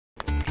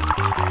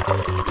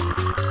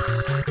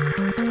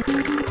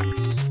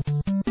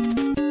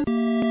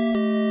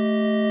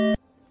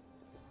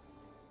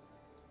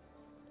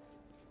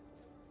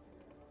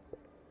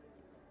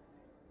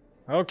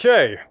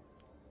Okay.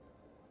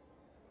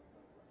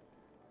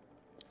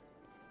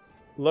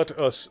 Let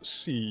us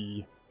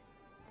see.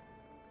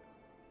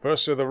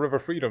 First are the river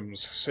freedoms.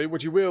 Say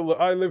what you will,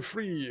 I live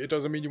free. It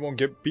doesn't mean you won't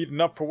get beaten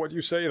up for what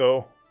you say,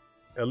 though.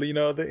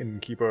 Elena the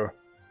innkeeper.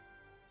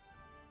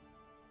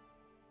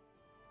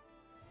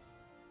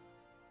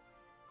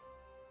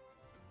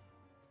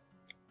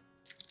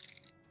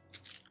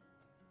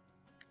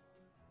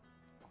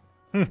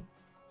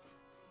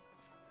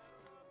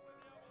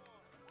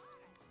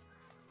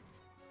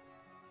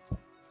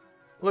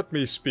 Let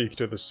me speak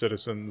to the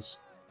citizens.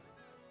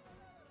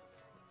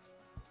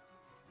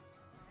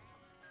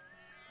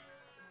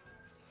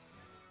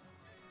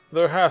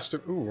 There has to...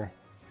 Ooh.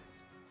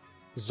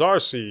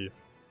 Zarcy.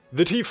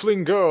 The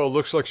tiefling girl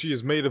looks like she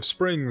is made of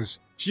springs.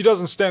 She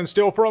doesn't stand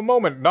still for a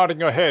moment,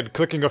 nodding her head,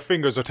 clicking her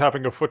fingers or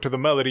tapping her foot to the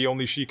melody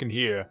only she can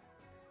hear.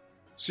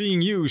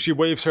 Seeing you, she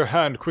waves her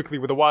hand quickly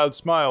with a wild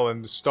smile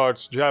and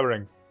starts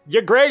jabbering.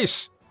 Your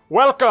Grace!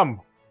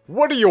 Welcome!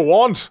 What do you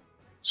want?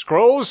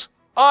 Scrolls?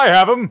 I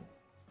have 'em!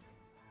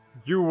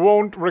 You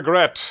won't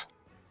regret.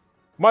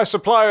 My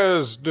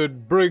suppliers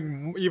did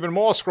bring even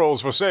more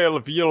scrolls for sale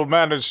if you'll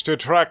manage to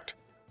attract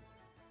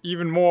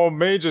even more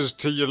mages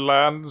to your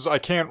lands. I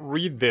can't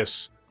read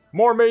this.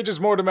 More mages,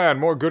 more demand,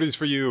 more goodies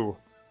for you.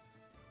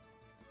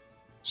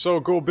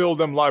 So go build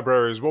them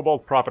libraries, we'll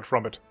both profit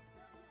from it.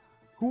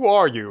 Who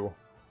are you?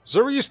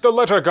 Zerees the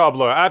Letter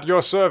Gobbler, at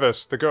your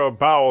service. The girl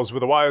bows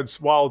with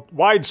a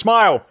wide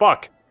smile.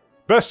 Fuck.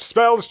 Best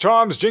spells,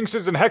 charms,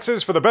 jinxes, and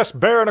hexes for the best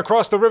baron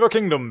across the River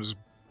Kingdoms.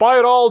 Buy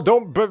it all,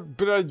 don't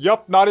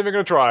yup, not even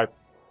gonna try.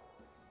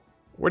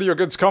 Where do your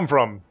goods come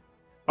from?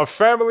 A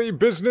family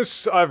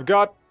business, I've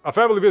got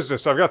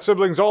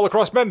siblings all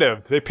across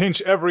Mendev. They pinch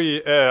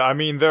every,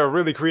 they're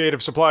really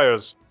creative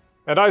suppliers.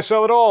 And I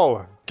sell it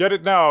all. Get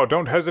it now,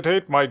 don't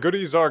hesitate, my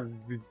goodies are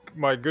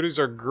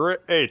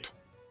great.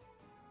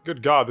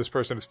 Good God, this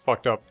person is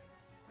fucked up.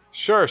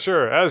 Sure,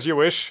 as you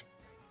wish.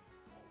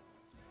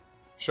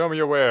 Show me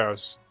your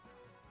wares.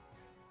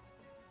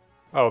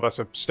 Oh, that's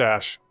a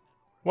stash.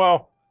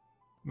 Well,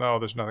 no,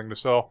 there's nothing to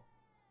sell.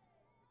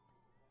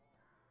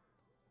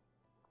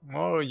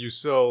 Oh, you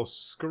sell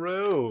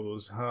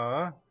scrolls,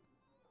 huh?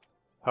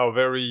 How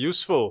very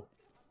useful.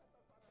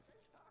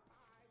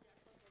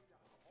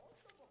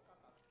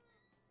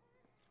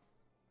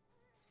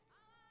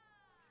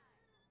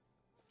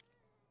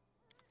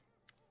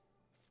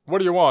 What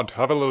do you want?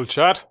 Have a little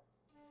chat?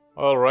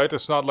 Alright,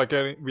 it's not like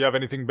we have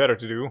anything better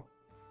to do.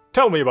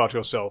 Tell me about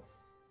yourself.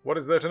 What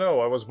is there to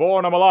know? I was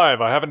born, I'm alive,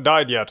 I haven't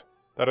died yet.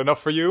 That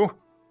enough for you?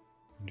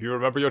 Do you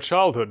remember your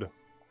childhood?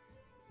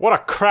 What a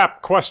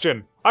crap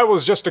question! I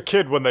was just a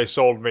kid when they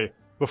sold me.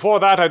 Before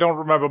that, I don't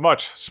remember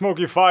much.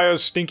 Smoky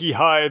fires, stinky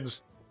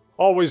hides,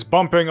 always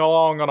bumping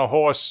along on a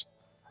horse.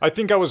 I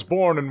think I was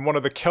born in one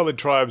of the Kelid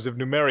tribes of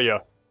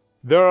Numeria.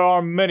 There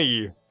are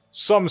many.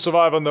 Some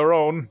survive on their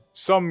own,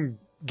 some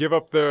give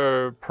up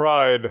their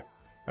pride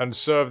and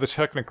serve the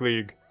Technic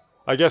League.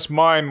 I guess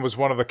mine was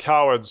one of the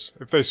cowards,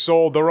 if they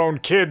sold their own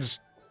kids.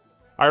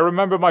 I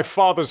remember my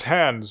father's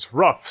hands,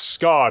 rough,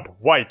 scarred,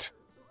 white.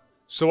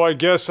 So I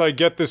guess I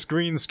get this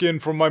green skin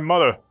from my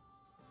mother.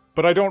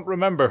 But I don't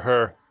remember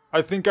her.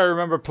 I think I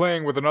remember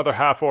playing with another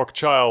half-orc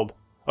child.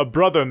 A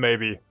brother,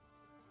 maybe.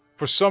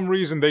 For some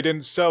reason they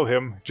didn't sell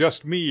him,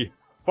 just me.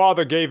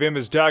 Father gave him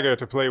his dagger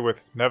to play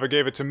with, never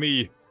gave it to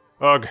me.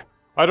 Ugh,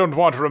 I don't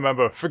want to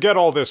remember. Forget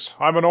all this,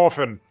 I'm an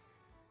orphan.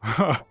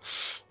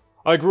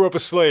 I grew up a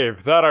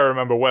slave, that I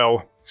remember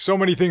well. So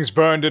many things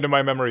burned into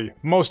my memory.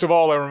 Most of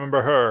all I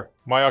remember her,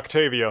 my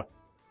Octavia.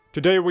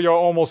 Today we are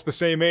almost the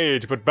same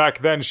age, but back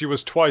then she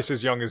was twice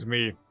as young as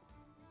me.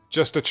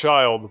 Just a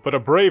child, but a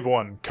brave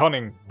one,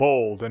 cunning,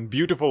 bold, and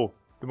beautiful.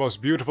 The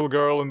most beautiful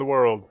girl in the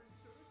world.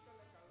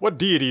 What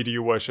deity do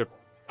you worship?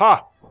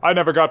 Ha! I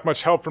never got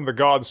much help from the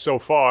gods so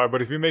far,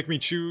 but if you make me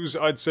choose,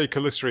 I'd say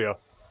Calistria.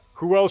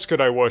 Who else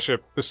could I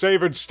worship? The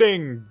savored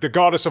Sting, the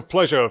goddess of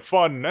pleasure,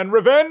 fun, and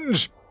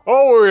revenge!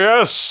 Oh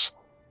yes!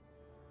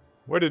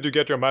 Where did you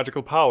get your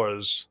magical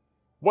powers?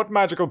 What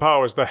magical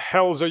powers the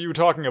hells are you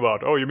talking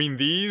about? Oh, you mean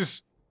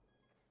these?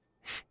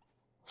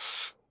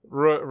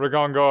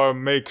 Ragongar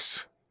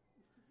makes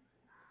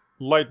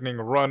lightning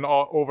run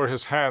over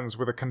his hands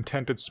with a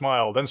contented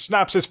smile, then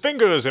snaps his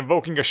fingers,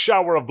 invoking a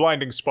shower of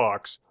blinding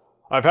sparks.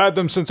 I've had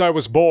them since I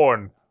was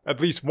born. At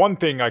least one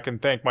thing I can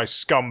thank my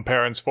scum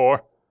parents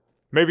for.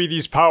 Maybe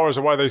these powers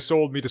are why they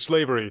sold me to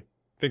slavery.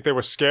 Think they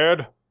were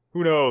scared?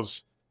 Who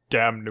knows?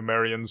 Damn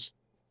Numerians.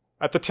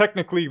 At the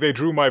Technic League they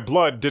drew my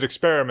blood, did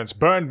experiments,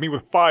 burned me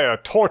with fire,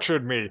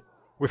 tortured me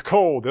with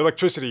cold,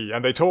 electricity,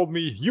 and they told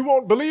me, you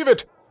won't believe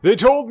it! They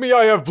told me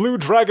I have blue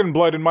dragon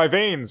blood in my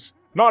veins!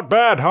 Not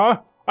bad,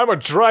 huh? I'm a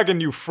dragon,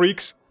 you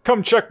freaks!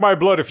 Come check my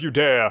blood if you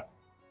dare!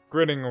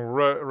 Grinning,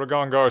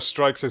 Ragongar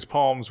strikes his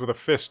palms with a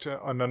fist,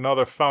 and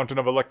another fountain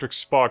of electric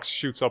sparks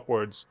shoots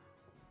upwards.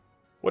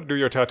 What do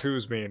your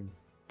tattoos mean?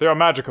 They are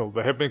magical,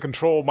 they have been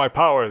controlled my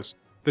powers.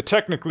 The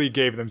Technic League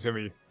gave them to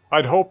me.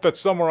 I'd hoped that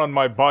somewhere on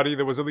my body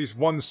there was at least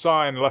one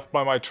sign left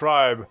by my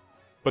tribe.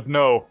 But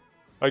no.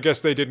 I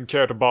guess they didn't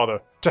care to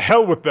bother. To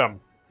hell with them!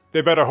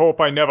 They better hope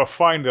I never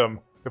find them.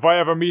 If I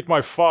ever meet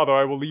my father,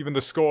 I will even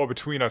the score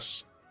between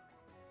us.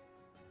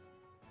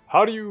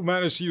 How do you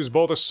manage to use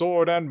both a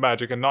sword and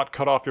magic and not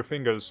cut off your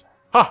fingers?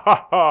 Ha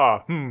ha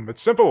ha!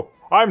 It's simple.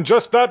 I'm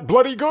just that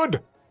bloody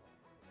good!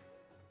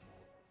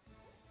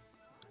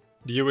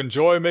 Do you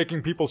enjoy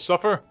making people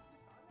suffer?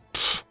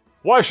 Pfft,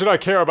 why should I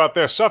care about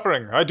their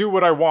suffering? I do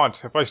what I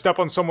want. If I step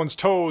on someone's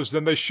toes,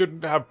 then they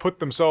shouldn't have put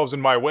themselves in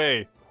my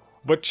way.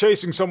 But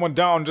chasing someone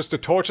down just to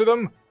torture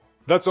them?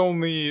 That's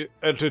only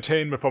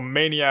entertainment for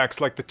maniacs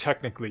like the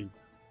Technically.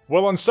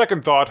 Well, on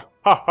second thought,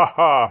 ha ha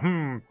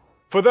ha,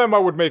 for them I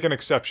would make an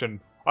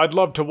exception. I'd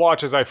love to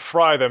watch as I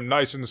fry them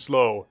nice and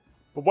slow.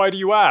 But why do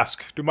you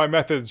ask? Do my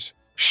methods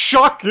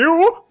shock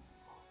you?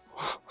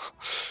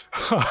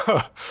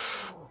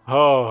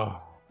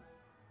 Oh.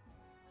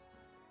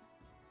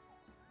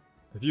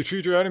 If you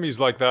treat your enemies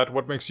like that,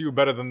 what makes you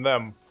better than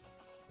them?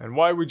 And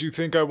why would you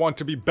think I want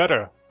to be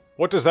better?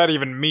 What does that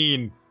even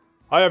mean?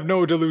 I have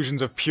no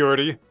delusions of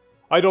purity.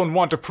 I don't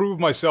want to prove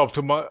myself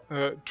to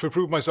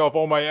myself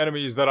or my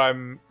enemies that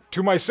I'm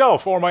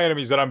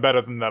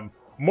better than them.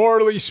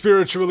 Morally,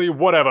 spiritually,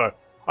 whatever.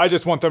 I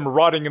just want them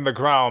rotting in the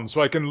ground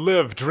so I can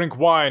live, drink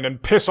wine,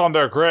 and piss on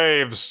their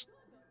graves.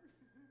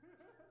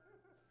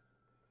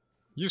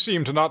 You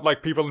seem to not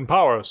like people in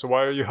power, so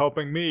why are you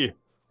helping me?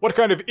 What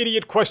kind of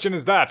idiot question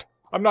is that?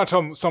 I'm not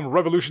some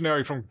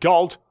revolutionary from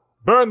Galt.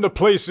 Burn the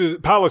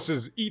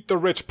palaces, eat the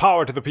rich,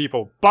 power to the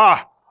people.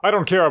 Bah! I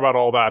don't care about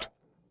all that.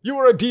 You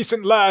were a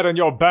decent lad and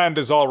your band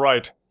is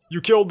alright.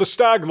 You killed the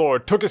Stag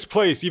Lord, took his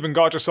place, even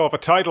got yourself a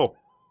title.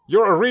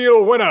 You're a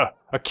real winner!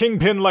 A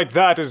kingpin like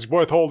that is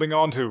worth holding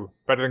on to.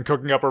 Better than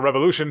cooking up a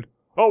revolution.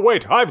 Oh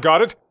wait, I've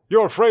got it!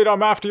 You're afraid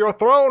I'm after your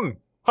throne!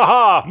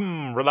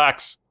 Ha-ha!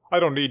 Relax. I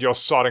don't need your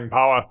sodding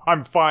power.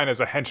 I'm fine as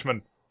a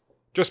henchman.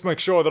 Just make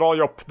sure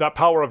that that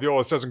power of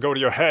yours doesn't go to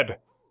your head.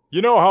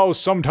 You know how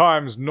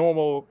sometimes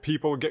normal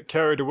people get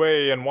carried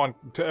away and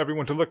want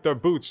everyone to lick their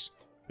boots?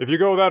 If you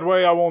go that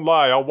way, I won't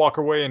lie. I'll walk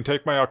away and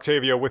take my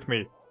Octavia with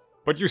me.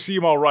 But you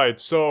seem alright,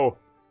 so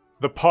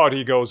the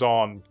party goes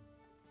on.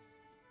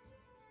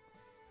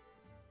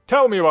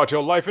 Tell me about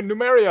your life in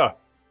Numeria.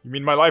 You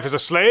mean my life as a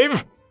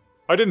slave?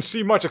 I didn't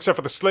see much except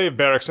for the slave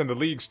barracks and the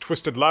League's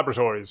twisted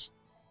laboratories.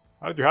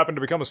 How did you happen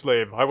to become a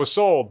slave? I was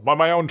sold by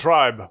my own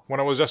tribe when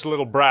I was just a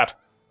little brat.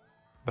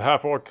 The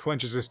half-orc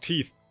clenches his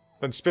teeth,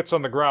 then spits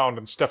on the ground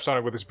and steps on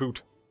it with his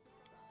boot.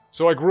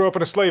 So I grew up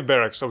in a slave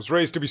barracks. I was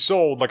raised to be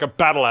sold like a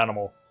battle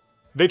animal.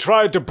 They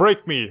tried to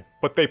break me,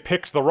 but they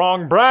picked the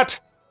wrong brat.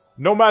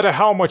 No matter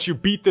how much you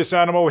beat this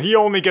animal, he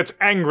only gets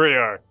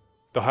angrier.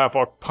 The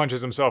half-orc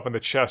punches himself in the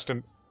chest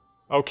and...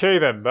 Okay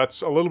then,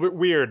 that's a little bit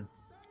weird.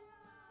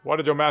 Why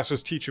did your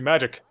masters teach you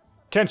magic?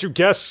 Can't you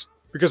guess?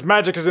 Because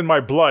magic is in my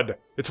blood.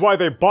 It's why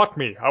they bought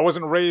me. I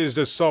wasn't raised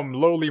as some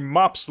lowly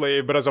mop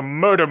slave, but as a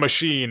murder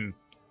machine.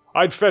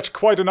 I'd fetch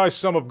quite a nice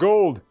sum of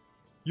gold.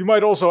 You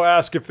might also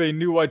ask if they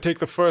knew I'd take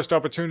the first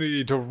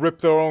opportunity to rip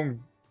their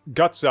own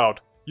guts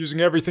out,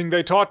 using everything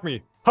they taught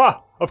me.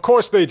 Ha! Of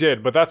course they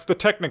did, but that's the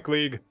Technic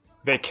League.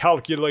 They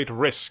calculate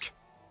risk.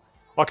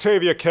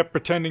 Octavia kept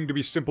pretending to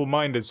be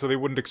simple-minded so they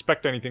wouldn't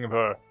expect anything of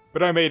her.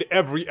 But I made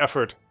every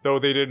effort, though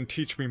they didn't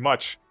teach me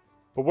much.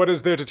 But what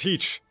is there to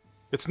teach?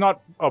 It's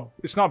not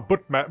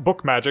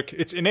book magic,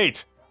 it's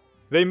innate.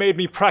 They made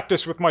me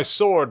practice with my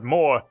sword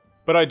more,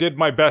 but I did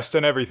my best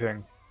in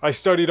everything. I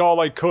studied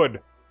all I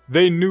could.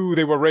 They knew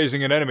they were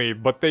raising an enemy,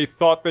 but they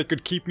thought they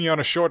could keep me on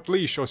a short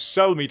leash or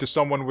sell me to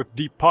someone with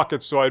deep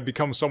pockets so I'd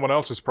become someone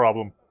else's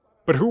problem.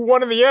 But who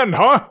won in the end,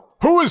 huh?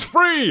 Who is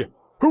free?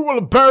 Who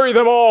will bury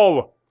them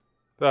all?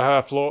 The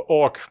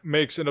half-orc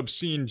makes an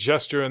obscene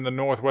gesture in the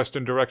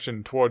northwestern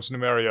direction towards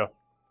Numeria.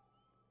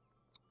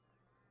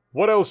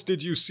 What else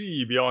did you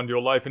see beyond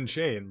your life in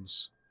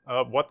chains?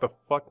 What the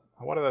fuck?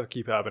 Why did that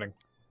keep happening?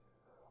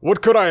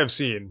 What could I have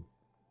seen?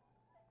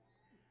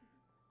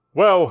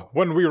 Well,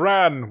 when we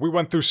ran, we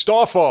went through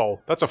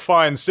Starfall. That's a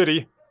fine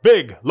city.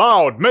 Big,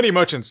 loud, many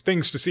merchants,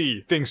 things to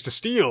see, things to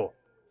steal.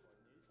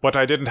 But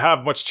I didn't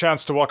have much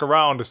chance to walk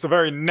around. It's the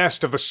very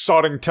nest of the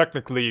sodding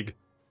Technic League.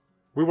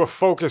 We were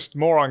focused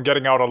more on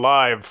getting out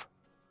alive.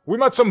 We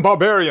met some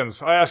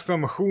barbarians. I asked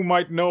them who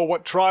might know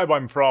what tribe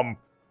I'm from.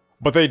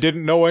 But they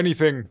didn't know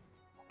anything.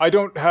 I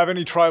don't have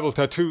any tribal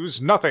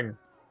tattoos, nothing.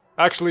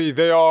 Actually,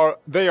 they are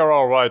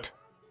alright.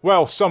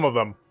 Well, some of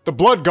them. The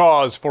Blood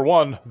Gauze, for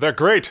one, they're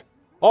great.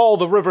 All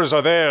the rivers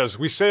are theirs.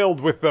 We sailed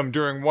with them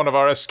during one of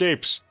our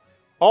escapes.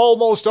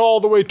 Almost all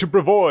the way to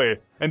Brevoy,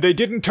 and they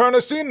didn't turn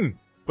us in.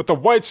 But the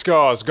White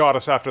Scars got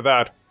us after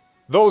that.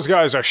 Those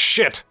guys are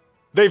shit.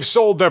 They've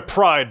sold their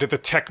pride to the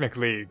Technic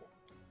League.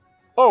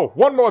 Oh,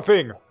 one more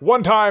thing.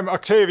 One time,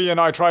 Octavia and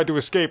I tried to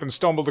escape and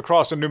stumbled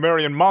across a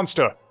Numerian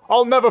monster.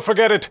 I'll never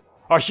forget it.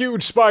 A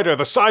huge spider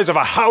the size of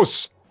a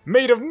house,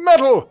 made of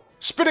metal,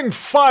 spitting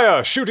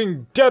fire,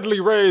 shooting deadly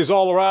rays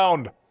all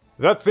around.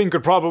 That thing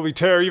could probably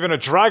tear even a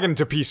dragon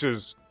to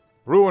pieces.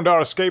 Ruined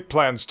our escape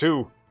plans,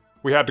 too.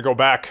 We had to go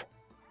back.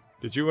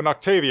 Did you and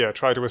Octavia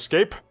try to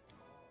escape?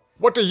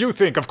 What do you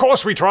think? Of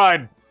course we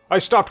tried! I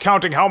stopped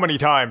counting how many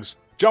times.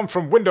 jumped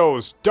from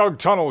windows, dug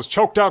tunnels,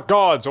 choked out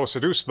guards, or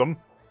seduced them.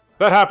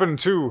 That happened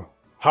too.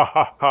 Ha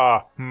ha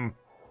ha.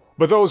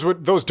 But those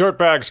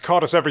dirtbags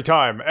caught us every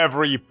time.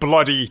 Every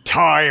bloody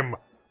time.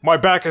 My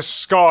back is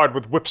scarred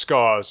with whip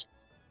scars.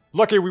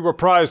 Lucky we were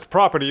prized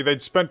property,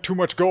 they'd spent too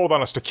much gold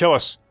on us to kill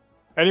us.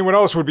 Anyone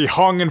else would be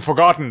hung and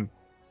forgotten.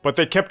 But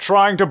they kept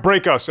trying to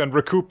break us and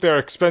recoup their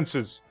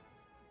expenses.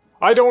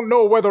 I don't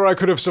know whether I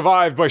could have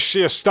survived by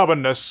sheer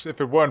stubbornness if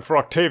it weren't for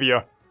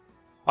Octavia.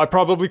 I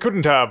probably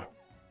couldn't have.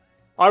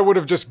 I would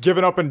have just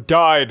given up and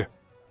died.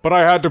 But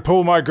I had to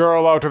pull my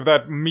girl out of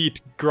that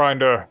meat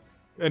grinder.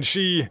 And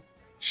she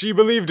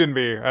believed in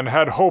me and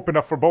had hope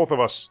enough for both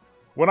of us.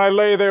 When I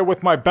lay there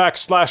with my back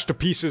slashed to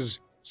pieces,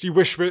 she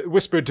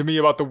whispered to me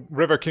about the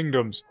River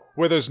Kingdoms,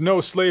 where there's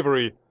no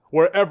slavery,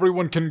 where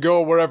everyone can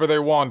go wherever they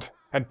want,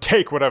 and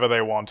take whatever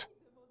they want.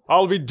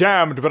 I'll be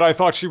damned, but I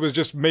thought she was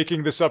just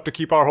making this up to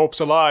keep our hopes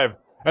alive.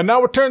 And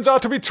now it turns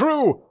out to be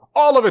true!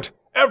 All of it!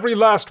 Every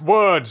last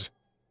word!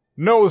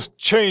 No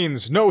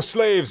chains, no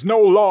slaves, no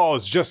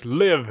laws, just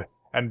live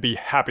and be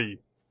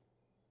happy.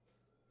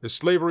 Is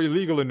slavery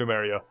legal in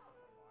Numeria?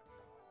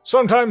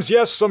 Sometimes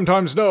yes,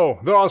 sometimes no.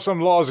 There are some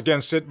laws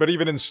against it, but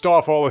even in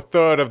Starfall, a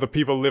third of the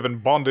people live in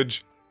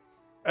bondage.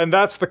 And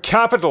that's the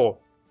capital!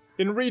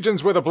 In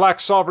regions where the Black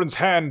Sovereign's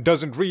hand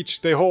doesn't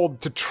reach, they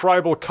hold to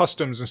tribal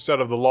customs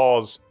instead of the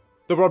laws.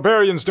 The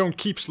barbarians don't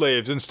keep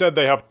slaves, instead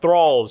they have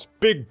thralls.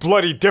 Big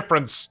bloody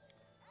difference!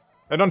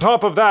 And on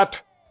top of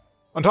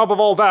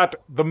all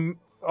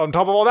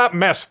that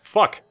mess,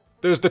 fuck,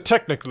 there's the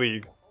Technic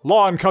League.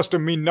 Law and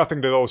custom mean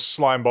nothing to those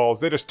slimeballs,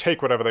 they just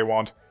take whatever they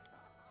want.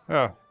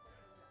 Yeah.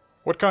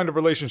 What kind of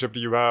relationship do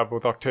you have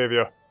with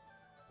Octavia?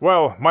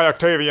 Well, my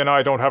Octavia and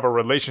I don't have a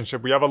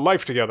relationship, we have a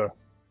life together.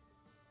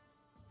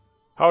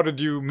 How did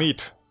you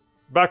meet?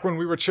 Back when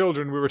we were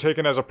children, we were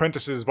taken as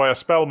apprentices by a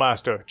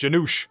spellmaster,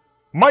 Janusz.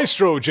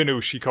 Maestro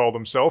Janusz, he called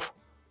himself.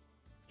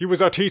 He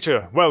was our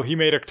teacher. Well, he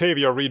made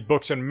Octavia read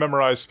books and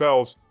memorize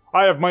spells.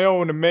 I have my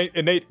own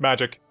innate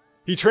magic.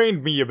 He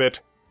trained me a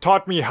bit,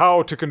 taught me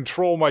how to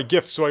control my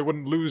gifts so I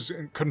wouldn't lose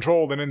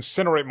control and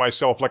incinerate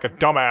myself like a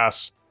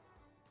dumbass.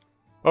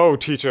 Oh,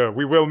 teacher,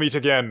 we will meet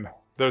again.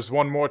 There's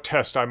one more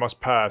test I must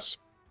pass.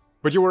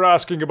 But you were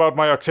asking about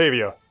my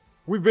Octavia.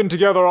 We've been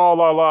together all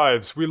our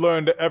lives. We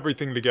learned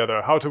everything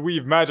together, how to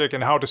weave magic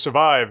and how to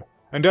survive.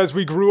 And as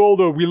we grew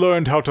older, we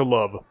learned how to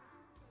love.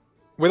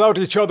 Without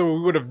each other, we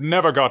would have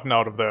never gotten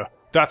out of there.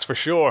 That's for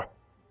sure.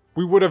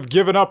 We would have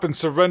given up and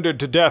surrendered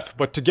to death,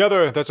 but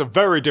together, that's a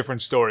very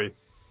different story.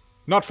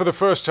 Not for the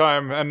first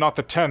time, and not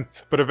the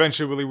 10th, but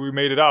eventually we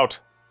made it out.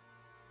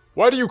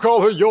 Why do you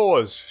call her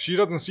yours? She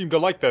doesn't seem to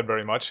like that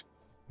very much.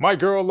 My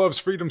girl loves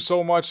freedom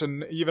so much,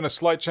 and even a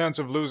slight chance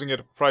of losing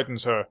it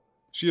frightens her.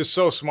 She is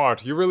so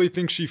smart. You really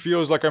think she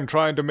feels like I'm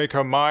trying to make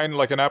her mine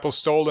like an apple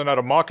stolen at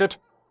a market?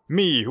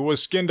 Me, who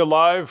was skinned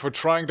alive for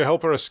trying to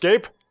help her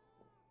escape?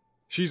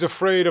 If she's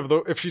afraid of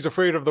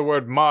the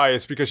word my,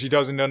 it's because she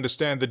doesn't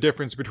understand the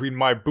difference between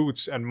my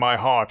boots and my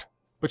heart.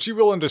 But she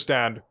will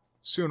understand,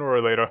 sooner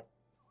or later.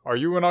 Are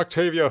you and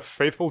Octavia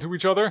faithful to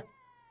each other?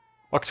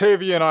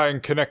 Octavia and I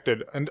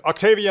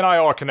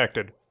are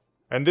connected.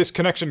 And this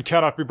connection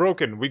cannot be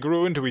broken. We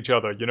grew into each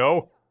other, you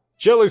know?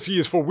 Jealousy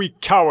is for weak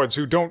cowards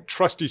who don't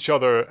trust each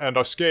other and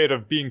are scared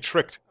of being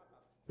tricked.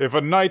 If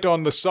a knight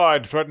on the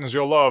side threatens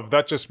your love,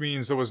 that just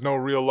means there was no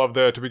real love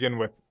there to begin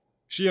with.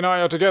 She and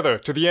I are together,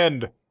 to the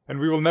end, and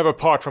we will never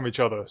part from each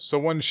other. So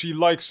when she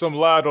likes some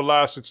lad or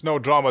lass, it's no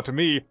drama to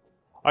me.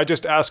 I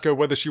just ask her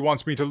whether she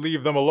wants me to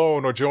leave them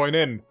alone or join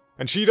in.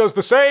 And she does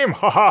the same!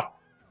 Haha!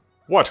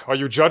 What, are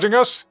you judging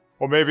us?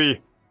 Or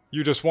maybe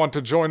you just want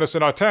to join us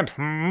in our tent,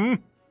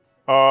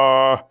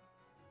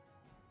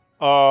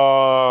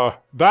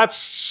 that's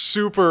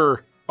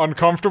super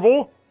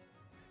uncomfortable.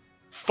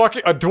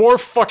 A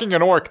dwarf fucking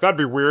an orc, that'd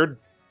be weird.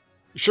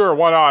 Sure,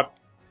 why not?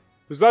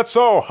 Is that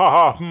so?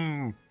 Haha,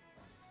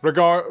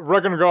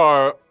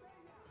 Regengar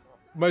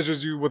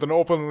measures you with an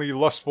openly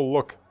lustful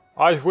look.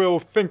 I will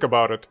think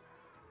about it.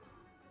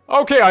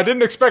 Okay, I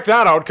didn't expect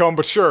that outcome,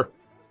 but sure.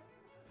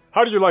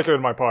 How do you like it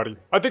in my party?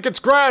 I think it's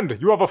grand!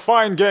 You have a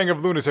fine gang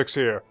of lunatics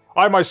here.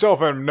 I myself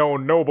am no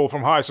noble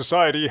from high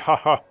society,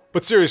 haha.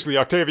 But seriously,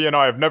 Octavia and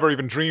I have never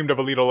even dreamed of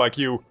a leader like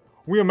you.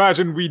 We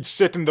imagined we'd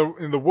sit in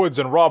the woods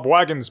and rob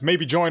wagons,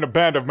 maybe join a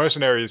band of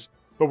mercenaries.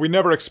 But we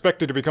never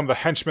expected to become the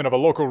henchmen of a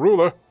local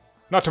ruler.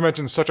 Not to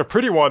mention such a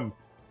pretty one.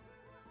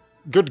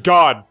 Good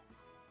God.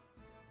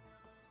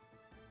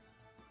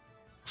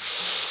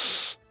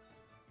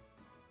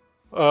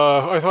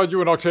 I thought you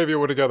and Octavia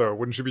were together.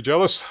 Wouldn't you be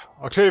jealous?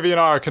 Octavia and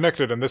I are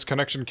connected, and this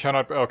connection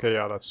cannot... Okay,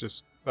 yeah, that's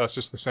just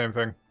the same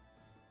thing.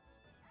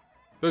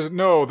 There's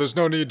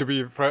no need to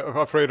be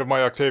afraid of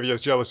my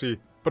Octavia's jealousy,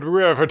 but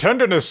beware of her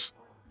tenderness!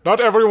 Not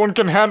everyone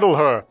can handle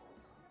her!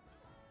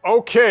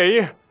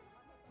 Okay.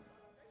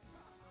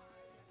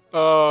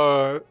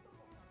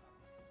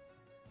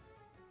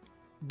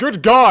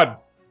 Good God!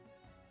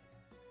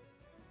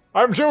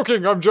 I'm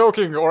joking,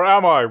 or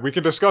am I? We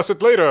can discuss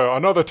it later,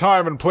 another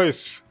time and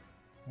place.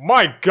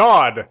 My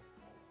God!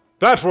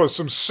 That was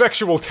some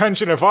sexual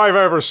tension if I've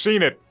ever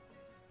seen it!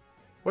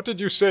 What did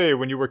you say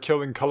when you were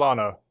killing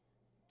Kalana?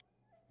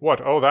 What,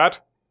 oh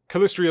that?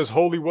 Callistria's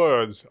holy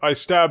words, I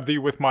stab thee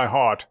with my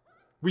heart.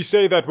 We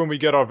say that when we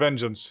get our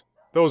vengeance.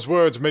 Those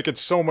words make it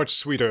so much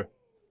sweeter.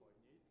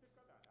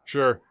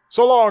 Sure.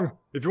 So long!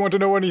 If you want to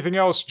know anything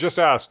else, just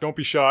ask, don't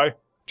be shy.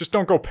 Just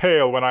don't go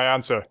pale when I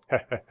answer.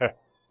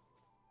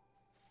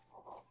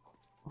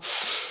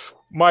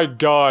 My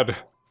god.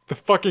 The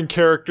fucking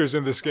characters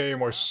in this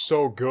game are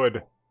so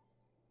good.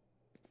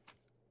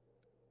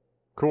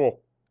 Cool.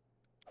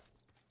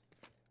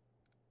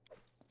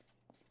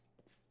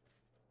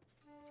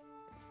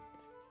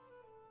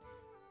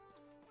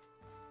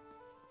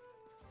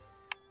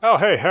 Oh,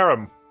 hey,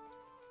 harem.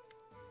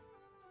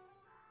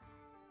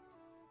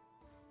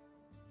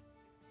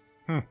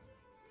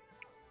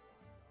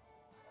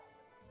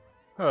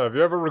 Have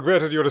you ever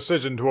regretted your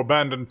decision to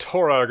abandon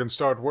Torag and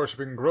start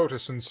worshipping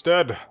Grotus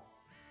instead?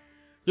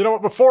 You know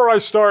what, before I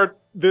start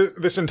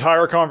this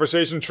entire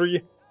conversation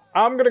tree,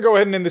 I'm gonna go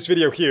ahead and end this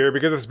video here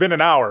because it's been an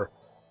hour.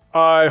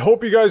 I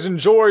hope you guys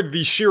enjoyed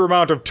the sheer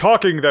amount of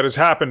talking that has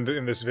happened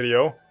in this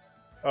video.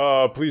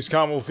 Please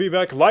comment with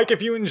feedback, like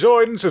if you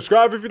enjoyed, and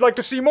subscribe if you'd like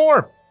to see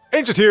more!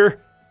 Ancient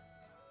here,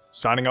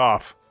 signing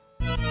off.